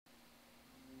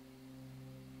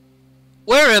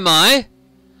Where am I?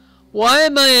 Why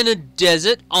am I in a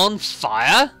desert on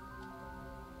fire?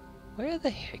 Where the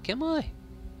heck am I?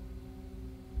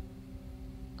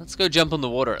 Let's go jump on the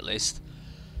water at least.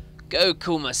 Go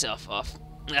cool myself off.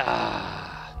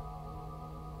 Ah.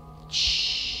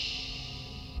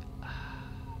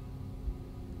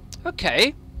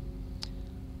 Okay.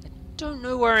 I don't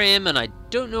know where I am and I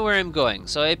don't know where I'm going,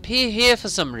 so I appear here for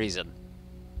some reason.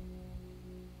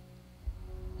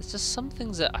 There's just some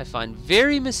things that I find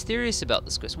very mysterious about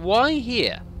this quest. Why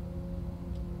here?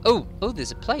 Oh,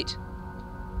 there's a plate.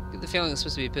 I get the feeling it's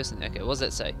supposed to be a person. Okay, what does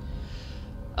that say?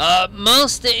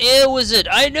 Master Air Wizard,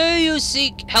 I know you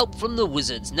seek help from the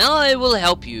wizards. Now I will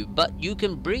help you, but you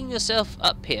can bring yourself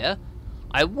up here.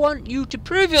 I want you to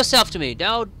prove yourself to me.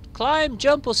 Now climb,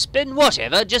 jump, or spin,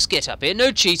 whatever. Just get up here.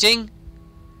 No cheating.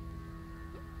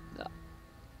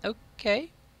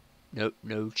 Okay.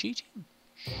 No cheating.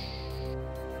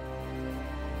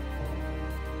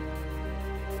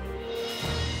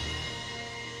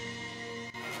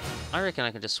 I reckon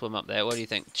I can just swim up there. What do you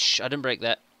think? Shh, I didn't break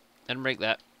that. I didn't break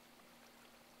that.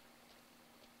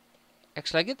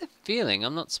 Actually, I get the feeling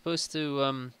I'm not supposed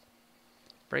to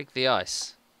break the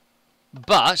ice.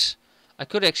 But I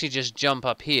could actually just jump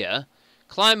up here,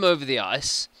 climb over the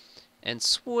ice, and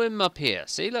swim up here.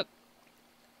 See, look.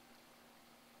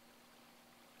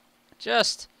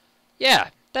 Yeah,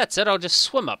 that's it. I'll just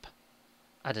swim up.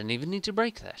 I didn't even need to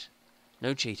break that.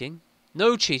 No cheating.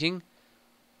 No cheating.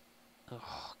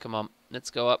 Oh, come on. Let's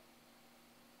go up.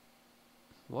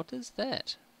 What is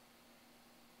that?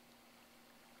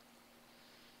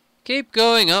 Keep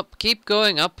going up. Keep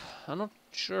going up. I'm not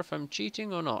sure if I'm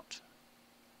cheating or not.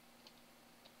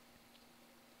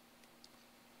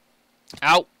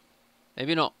 Ow!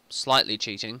 Maybe not slightly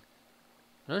cheating.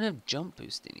 I don't have jump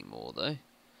boost anymore, though.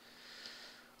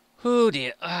 Oh,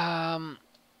 dear.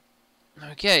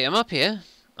 Okay, I'm up here.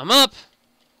 I'm up!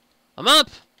 I'm up!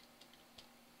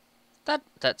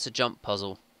 That's a jump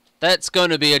puzzle. That's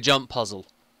going to be a jump puzzle.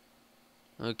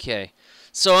 Okay.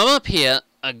 So I'm up here.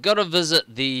 I gotta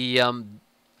visit the,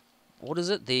 what is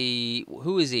it?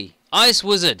 Who is he? Ice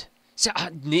Wizard. So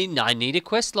I need a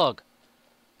quest log.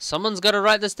 Someone's got to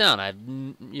write this down. I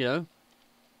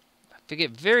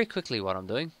forget very quickly what I'm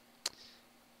doing.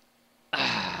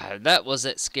 Ah, that was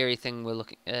that scary thing we're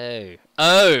looking...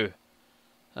 Oh.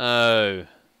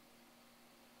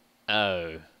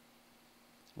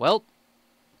 Well,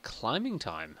 climbing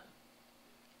time.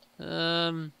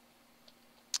 Could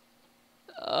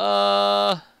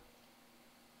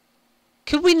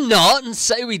we not and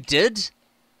say we did?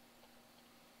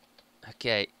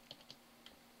 Okay.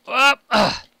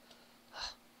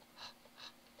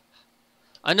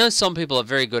 I know some people are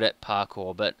very good at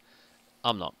parkour, but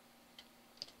I'm not.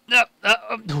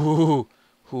 Oh!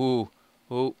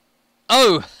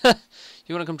 You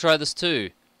want to come try this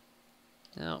too?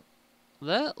 Now,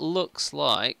 that looks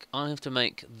like I have to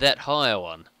make that higher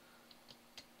one.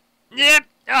 Yep!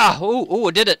 Ah! Oh,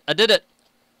 I did it! I did it!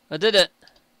 I did it!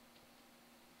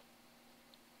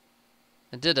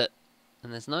 I did it.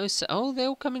 And there's no... Oh, they're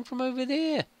all coming from over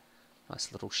there.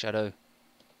 Nice little shadow.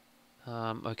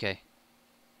 Okay.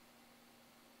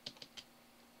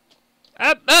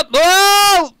 Up!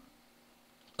 Whoa!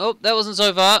 Oh, that wasn't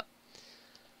so far.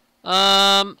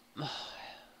 Now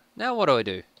what do I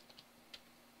do?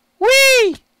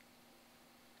 Whee!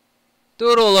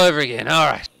 Do it all over again.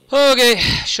 Alright. Okay,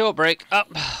 short break. Up.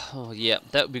 Oh, yeah,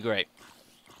 that would be great.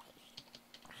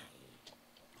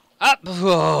 Up!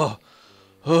 Oh,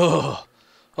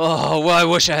 well, I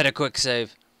wish I had a quick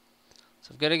save.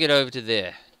 So I've got to get over to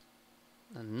there.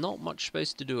 And not much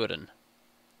space to do it in.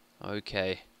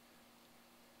 Okay.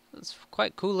 That's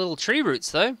quite cool little tree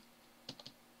roots, though.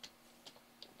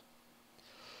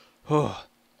 Oh.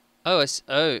 Oh,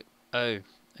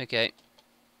 okay.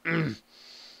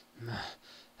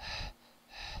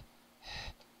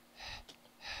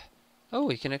 Oh,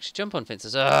 we can actually jump on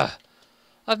fences.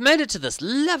 I've made it to this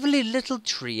lovely little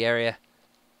tree area.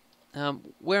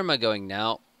 Where am I going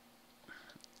now?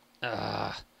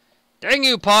 Dang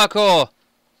you, parkour!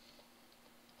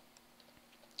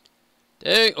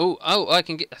 Dang! Oh! I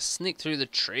can sneak through the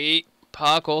tree.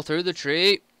 Parkour through the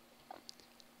tree.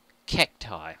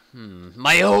 Cacti.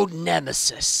 My old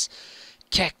nemesis.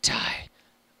 Cacti.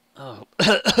 Oh.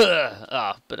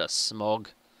 Bit of smog.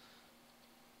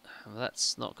 Well,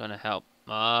 that's not going to help.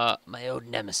 My old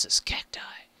nemesis, Cacti.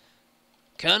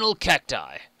 Colonel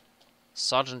Cacti.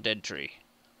 Sergeant Dead Tree.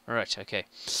 Alright, okay.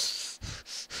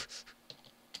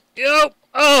 Yo!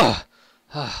 Oh!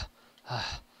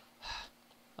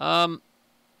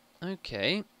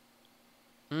 Okay.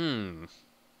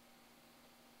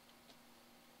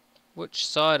 Which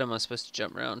side am I supposed to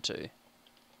jump round to?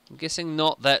 I'm guessing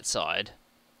not that side.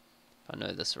 If I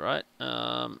know this right.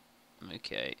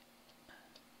 Okay.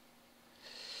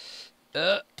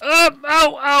 Ow, ow,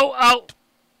 ow!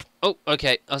 Oh,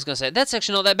 okay. I was going to say, that's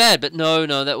actually not that bad, but no,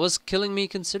 that was killing me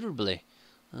considerably.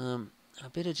 I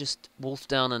better just wolf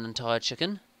down an entire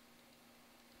chicken.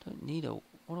 Don't need a...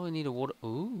 What do I need a water...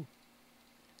 Ooh.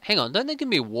 Hang on, don't they give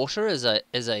me water as a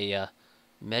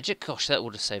magic? Gosh, that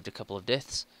would have saved a couple of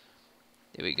deaths.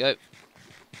 There we go.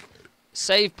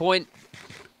 Save point.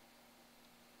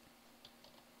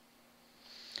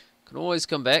 Can always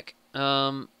come back.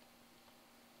 I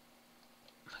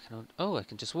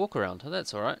can just walk around. Oh,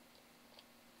 that's alright.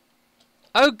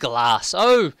 Oh, glass.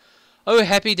 Oh,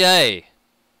 happy day.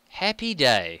 Happy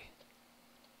day.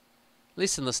 At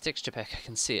least in this texture pack I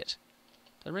can see it.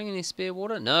 Did I bring any spare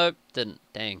water? Nope, didn't.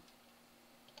 Dang.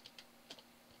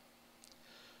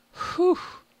 Whew.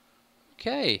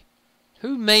 Okay.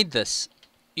 Who made this?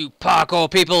 You parkour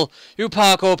people! You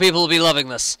parkour people will be loving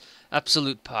this.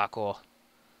 Absolute parkour.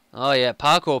 Oh yeah,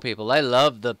 parkour people. They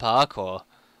love the parkour.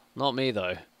 Not me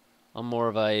though. I'm more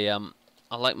of a,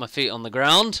 I like my feet on the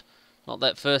ground. Not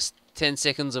that first 10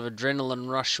 seconds of adrenaline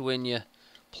rush when your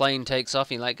plane takes off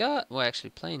and you're like, ah, well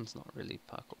actually plane's not really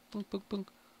parkour. Boom, boom,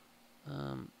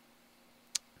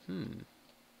 boom.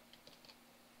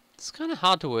 It's kind of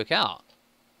hard to work out.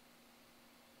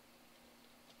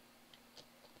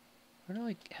 How do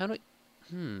I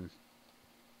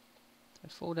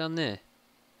fall down there?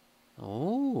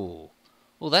 Oh,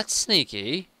 well that's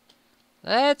sneaky.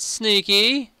 That's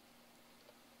sneaky.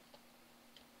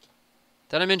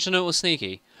 Did I mention it was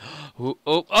sneaky? Oh,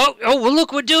 well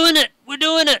look, we're doing it! We're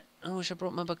doing it! I wish I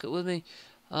brought my bucket with me.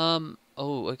 Oh,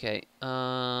 okay.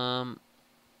 Oh.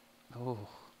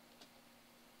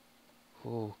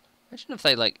 Imagine if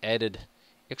they, like, added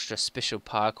extra special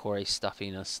parkour-y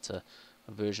stuffiness to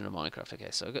a version of Minecraft. Okay,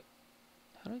 so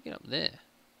how do I get up there?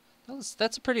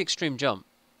 That's a pretty extreme jump.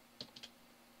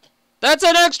 That's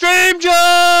an extreme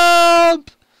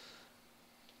jump!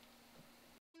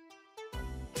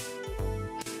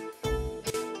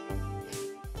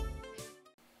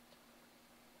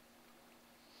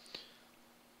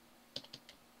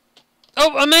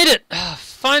 Oh, I made it!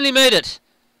 Finally made it!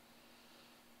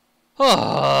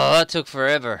 Oh, that took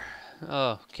forever.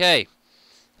 Okay.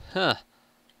 Huh.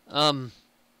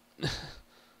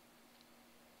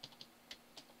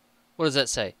 What does that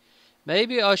say?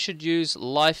 Maybe I should use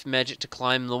life magic to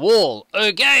climb the wall.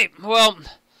 Okay, well,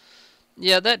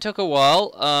 yeah, that took a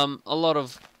while. A lot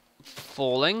of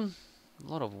falling. A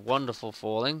lot of wonderful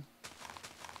falling.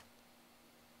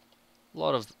 A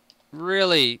lot of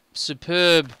really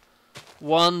superb,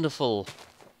 wonderful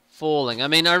falling. I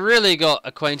mean, I really got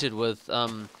acquainted with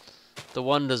the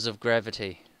wonders of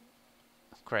gravity.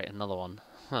 Great, another one.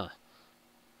 Huh.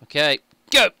 Okay,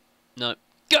 go! No,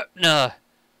 go! No!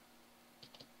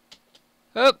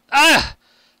 Oh, ah!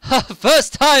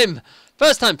 First time!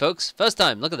 First time, folks. First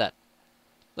time. Look at that.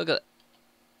 Look at that.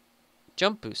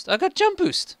 Jump boost. I got jump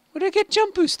boost. Where did I get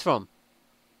jump boost from?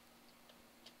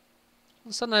 All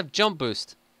of a sudden I have jump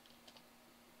boost.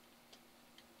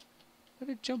 Where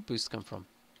did jump boost come from?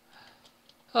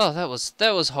 Oh, that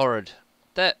was horrid.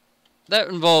 That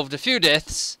involved a few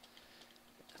deaths.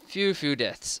 Few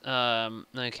deaths.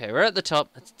 Okay, we're at the top.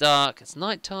 It's dark. It's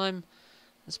night time.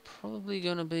 There's probably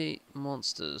gonna be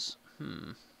monsters.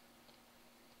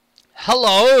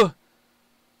 Hello! A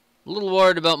little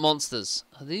worried about monsters.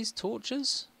 Are these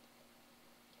torches?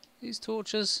 These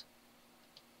torches?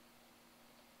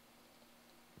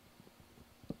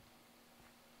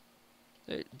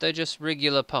 They're just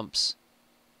regular pumps.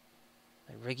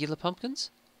 They're regular pumpkins?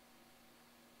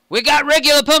 We got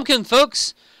regular pumpkin,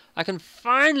 folks! I can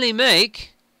finally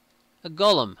make a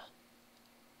golem.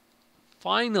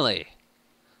 Finally.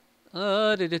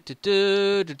 I want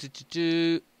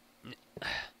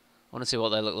to see what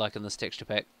they look like in this texture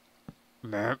pack.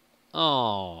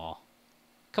 Oh,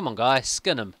 come on, guys,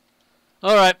 skin them.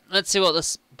 All right, let's see what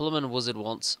this bloomin' wizard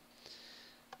wants.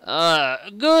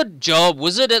 Good job,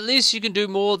 wizard. At least you can do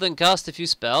more than cast a few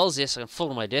spells. Yes, I can fall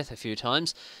to my death a few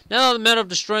times. Now the matter of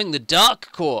destroying the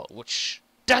dark core, which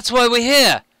that's why we're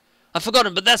here. I've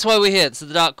forgotten, but that's why we're here. It's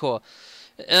the dark core.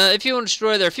 If you want to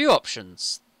destroy, there are a few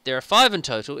options. There are 5 in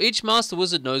total. Each master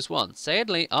wizard knows one.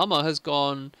 Sadly, Armor has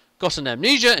gotten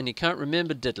amnesia and he can't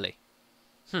remember diddly.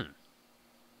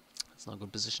 That's not a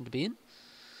good position to be in.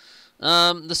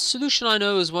 The solution I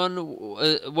know is one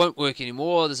won't work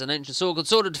anymore. There's an ancient sword called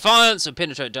Sword of Defiance and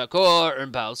penetrate dark core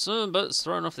and pulse, but it's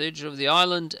thrown off the edge of the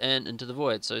island and into the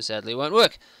void, so sadly it won't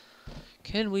work.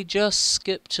 Can we just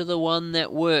skip to the one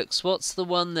that works? What's the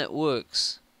one that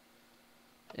works?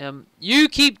 You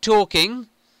keep talking.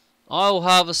 I'll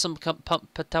harvest some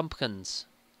pumpkins.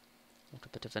 What a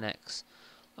bit of an axe.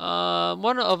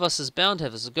 One of us is bound to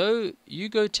have us. You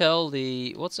go tell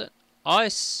the... What's it?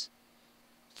 Ice,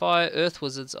 fire, earth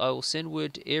wizards. I will send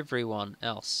word to everyone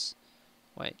else.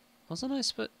 Wait. Wasn't I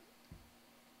supposed...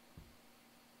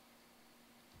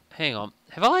 Hang on.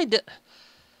 Have I...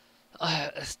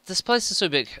 this place is so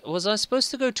big. Was I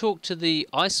supposed to go talk to the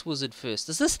ice wizard first?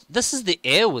 This is the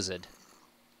air wizard.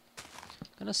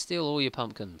 I'm gonna steal all your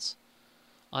pumpkins.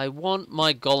 I want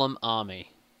my golem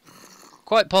army.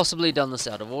 Quite possibly done this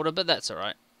out of order, but that's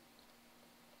alright.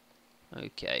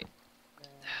 Okay.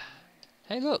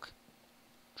 Hey, look.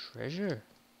 Treasure.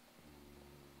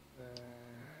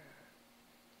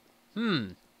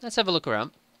 Let's have a look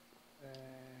around.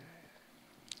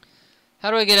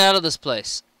 How do I get out of this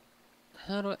place?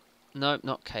 How do I... No,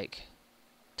 not cake.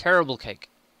 Terrible cake.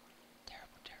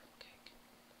 Terrible cake.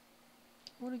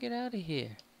 I want to get out of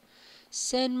here.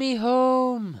 Send me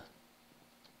home.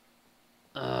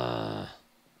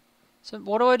 So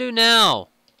what do I do now?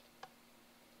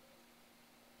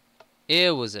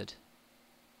 Air wizard.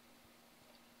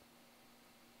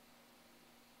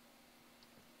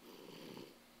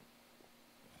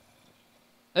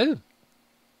 Oh.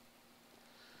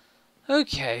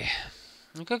 Okay.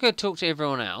 I'm gonna go talk to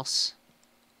everyone else.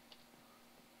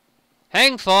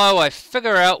 Hang fire while I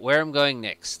figure out where I'm going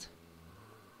next.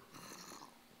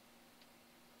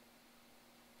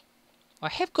 I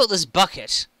have got this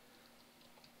bucket.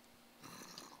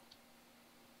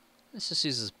 Let's just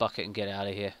use this bucket and get out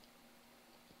of here.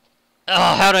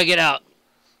 Oh, how do I get out?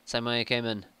 Same way I came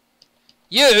in.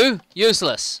 You!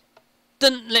 Useless!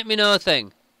 Didn't let me know a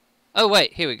thing. Oh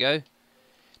wait, here we go.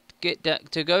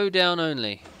 To go down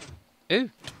only. Ooh.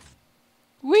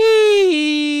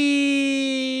 Whee!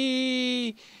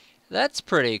 That's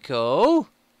pretty cool.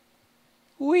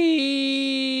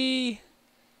 Whee!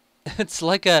 It's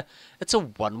like it's a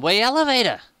one-way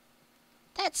elevator.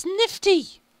 That's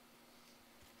nifty.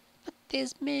 But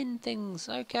there's men things.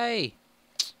 Okay.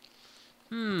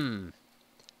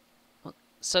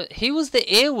 So he was the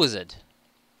air wizard.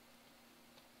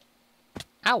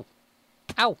 Ow.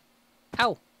 Ow.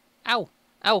 Ow. Ow.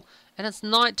 Ow. And it's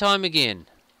night time again.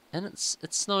 And it's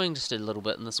snowing just a little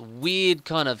bit in this weird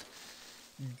kind of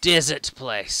desert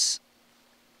place.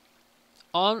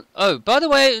 Oh, by the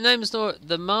way, name is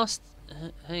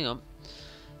hang on.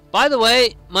 By the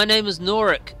way, my name is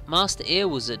Norik, Master Air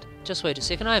Wizard. Just wait a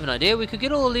second, I have an idea. We could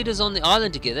get all the leaders on the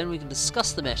island together and we can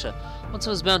discuss the matter. Once I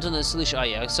was bound to know the solution. Oh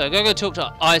yeah, so go talk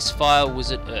to Ice, Fire,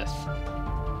 Wizard, Earth.